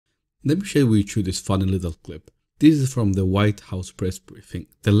Let me share with you this funny little clip. This is from the White House press briefing,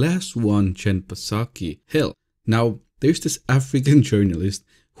 the last one Jen Psaki held. Now, there's this African journalist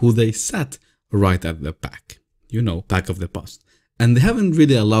who they sat right at the back, back of the bus. And they haven't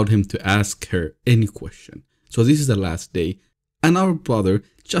really allowed him to ask her any question. So this is the last day. And our brother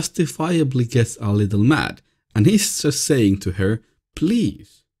justifiably gets a little mad. And he's just saying to her,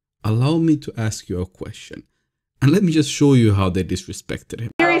 please allow me to ask you a question. And let me just show you how they disrespected him.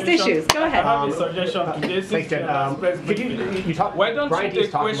 Serious issues. Go ahead. I have a suggestion today. Could you talk? Why don't you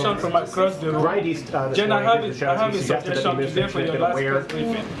take questions from across the room? Jen, I have a suggestion today for your last press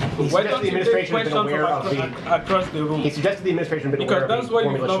briefing. Why don't you take questions from across the room? He suggested the administration been because that's what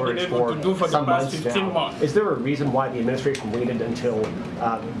you've not been able to do for the past 15 months. Is there a reason why the administration waited until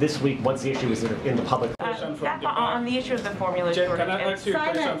this week, once the issue is in the public? On the issue of the formula Jen, shortage. can I ask you a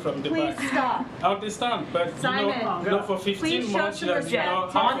question from the back? Please stop. I understand, but for 15 months,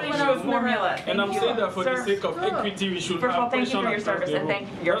 on the issue of formula. And I'm saying that for the sake of equity, we should First of all, have thank you question for your service, and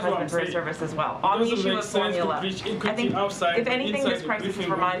thank your husband for his service as well. On the issue of formula, I think if anything, this crisis has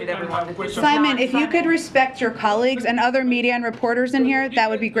reminded everyone that this is Simon, if you could respect your colleagues and other media and reporters in here, that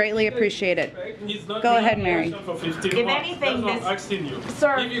would be greatly appreciated. Go ahead, Mary. If anything, this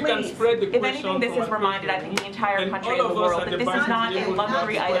has reminded, I think, the entire country and the world that this is not a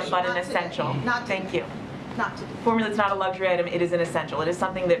luxury item, but an essential. Thank you. Formula is not a luxury item, it is an essential. It is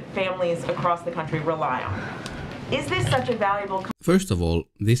something that families across the country rely on. Is this such a valuable... First of all,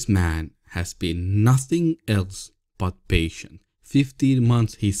 this man has been nothing else but patient. 15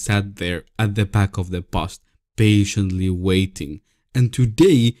 months he sat there at the back of the bus, patiently waiting. And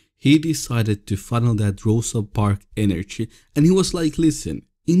today, he decided to funnel that Rosa Parks energy. And he was like, listen,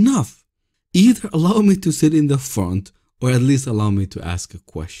 enough. Either allow me to sit in the front, or at least allow me to ask a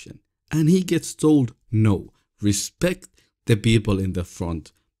question. And he gets told, no, respect the people in the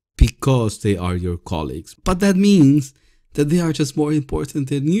front because they are your colleagues. But that means that they are just more important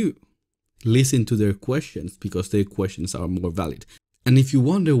than you. Listen to their questions because their questions are more valid. And if you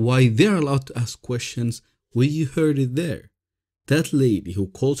wonder why they're allowed to ask questions, well, you heard it there. That lady who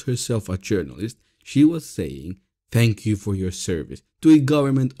calls herself a journalist, she was saying, thank you for your service to a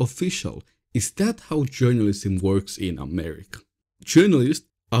government official. Is that how journalism works in America? Journalists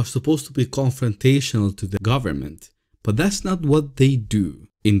are supposed to be confrontational to the government, but that's not what they do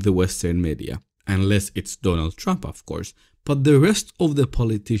in the Western media, unless it's Donald Trump, of course. But the rest of the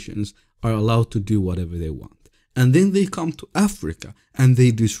politicians are allowed to do whatever they want. And then they come to Africa and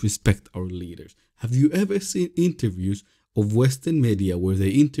they disrespect our leaders. Have you ever seen interviews of Western media where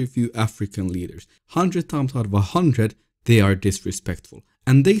they interview African leaders? 100 times out of 100, they are disrespectful.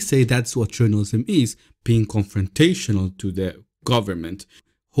 And they say that's what journalism is, being confrontational to the government.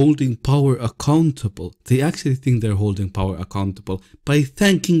 Holding power accountable. They actually think they're holding power accountable by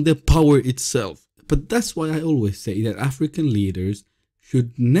thanking the power itself. But that's why I always say that African leaders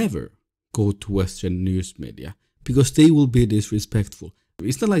should never go to Western news media because they will be disrespectful.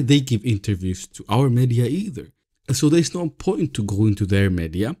 It's not like they give interviews to our media either. And so there's no point to going to their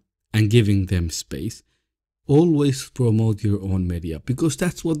media and giving them space. Always promote your own media because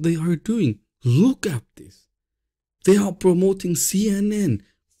that's what they are doing. Look at this. They are promoting CNN,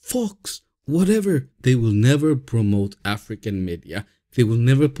 Fox, whatever. They will never promote African media. They will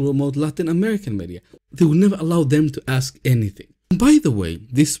never promote Latin American media. They will never allow them to ask anything. And by the way,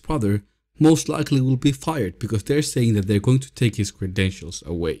 this brother most likely will be fired because they're saying that they're going to take his credentials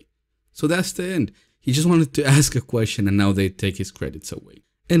away. So that's the end. He just wanted to ask a question and now they take his credits away.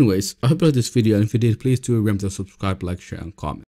 Anyways, I hope you liked this video, and if you did, please do remember to subscribe, like, share and comment.